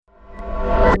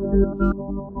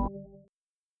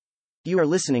You are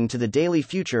listening to the daily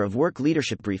Future of Work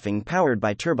Leadership Briefing powered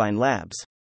by Turbine Labs.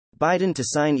 Biden to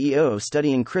sign EO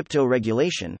studying crypto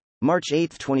regulation, March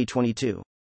 8, 2022.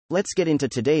 Let's get into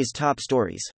today's top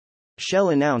stories. Shell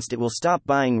announced it will stop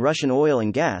buying Russian oil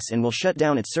and gas and will shut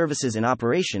down its services and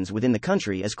operations within the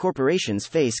country as corporations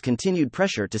face continued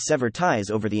pressure to sever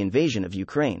ties over the invasion of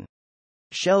Ukraine.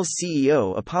 Shell's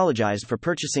CEO apologized for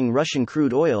purchasing Russian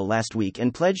crude oil last week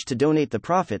and pledged to donate the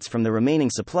profits from the remaining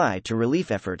supply to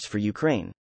relief efforts for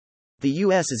Ukraine. The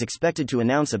U.S. is expected to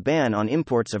announce a ban on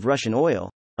imports of Russian oil,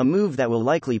 a move that will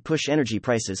likely push energy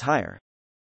prices higher.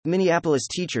 Minneapolis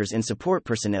teachers and support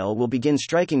personnel will begin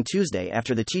striking Tuesday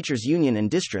after the teachers' union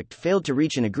and district failed to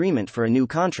reach an agreement for a new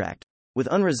contract, with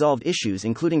unresolved issues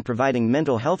including providing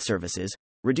mental health services,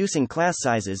 reducing class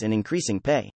sizes, and increasing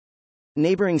pay.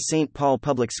 Neighboring St. Paul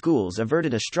Public Schools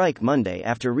averted a strike Monday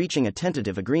after reaching a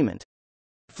tentative agreement.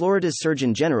 Florida's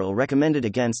Surgeon General recommended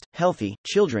against healthy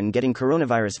children getting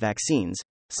coronavirus vaccines,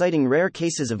 citing rare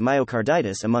cases of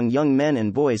myocarditis among young men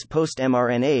and boys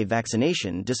post-mRNA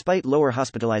vaccination despite lower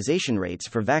hospitalization rates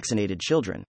for vaccinated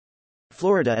children.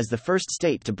 Florida is the first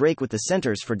state to break with the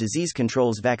Centers for Disease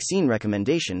Control's vaccine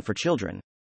recommendation for children.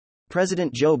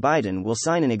 President Joe Biden will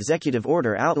sign an executive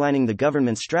order outlining the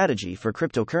government's strategy for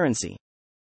cryptocurrency.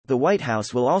 The White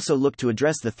House will also look to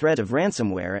address the threat of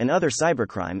ransomware and other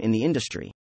cybercrime in the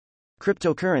industry.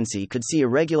 Cryptocurrency could see a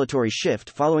regulatory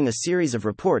shift following a series of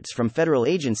reports from federal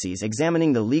agencies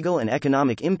examining the legal and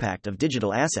economic impact of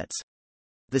digital assets.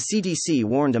 The CDC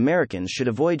warned Americans should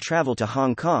avoid travel to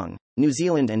Hong Kong, New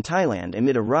Zealand, and Thailand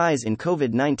amid a rise in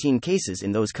COVID-19 cases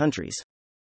in those countries.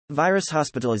 Virus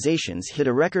hospitalizations hit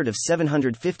a record of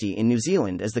 750 in New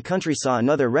Zealand as the country saw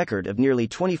another record of nearly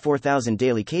 24,000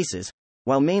 daily cases,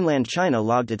 while mainland China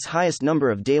logged its highest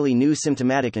number of daily new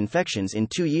symptomatic infections in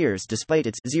 2 years despite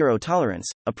its zero-tolerance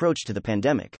approach to the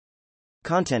pandemic.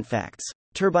 Content facts.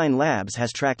 Turbine Labs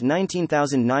has tracked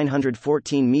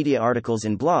 19,914 media articles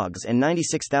and blogs and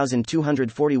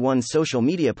 96,241 social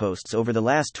media posts over the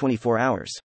last 24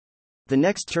 hours. The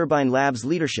next Turbine Labs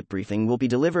leadership briefing will be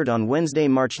delivered on Wednesday,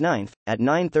 March 9th, at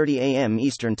 9:30 a.m.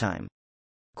 Eastern Time.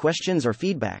 Questions or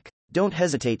feedback? Don't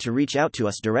hesitate to reach out to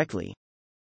us directly.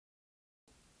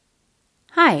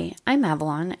 Hi, I'm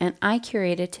Avalon, and I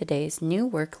curated today's new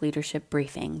work leadership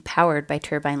briefing powered by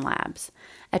Turbine Labs.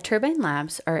 At Turbine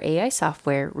Labs, our AI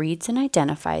software reads and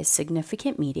identifies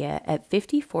significant media at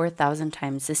 54,000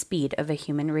 times the speed of a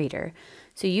human reader,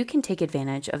 so you can take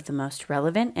advantage of the most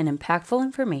relevant and impactful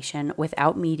information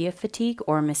without media fatigue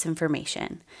or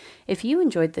misinformation. If you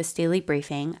enjoyed this daily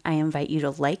briefing, I invite you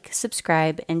to like,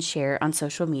 subscribe, and share on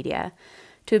social media.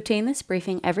 To obtain this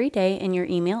briefing every day in your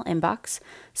email inbox,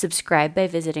 subscribe by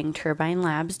visiting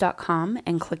turbinelabs.com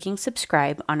and clicking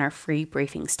subscribe on our free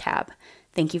briefings tab.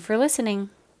 Thank you for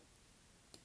listening.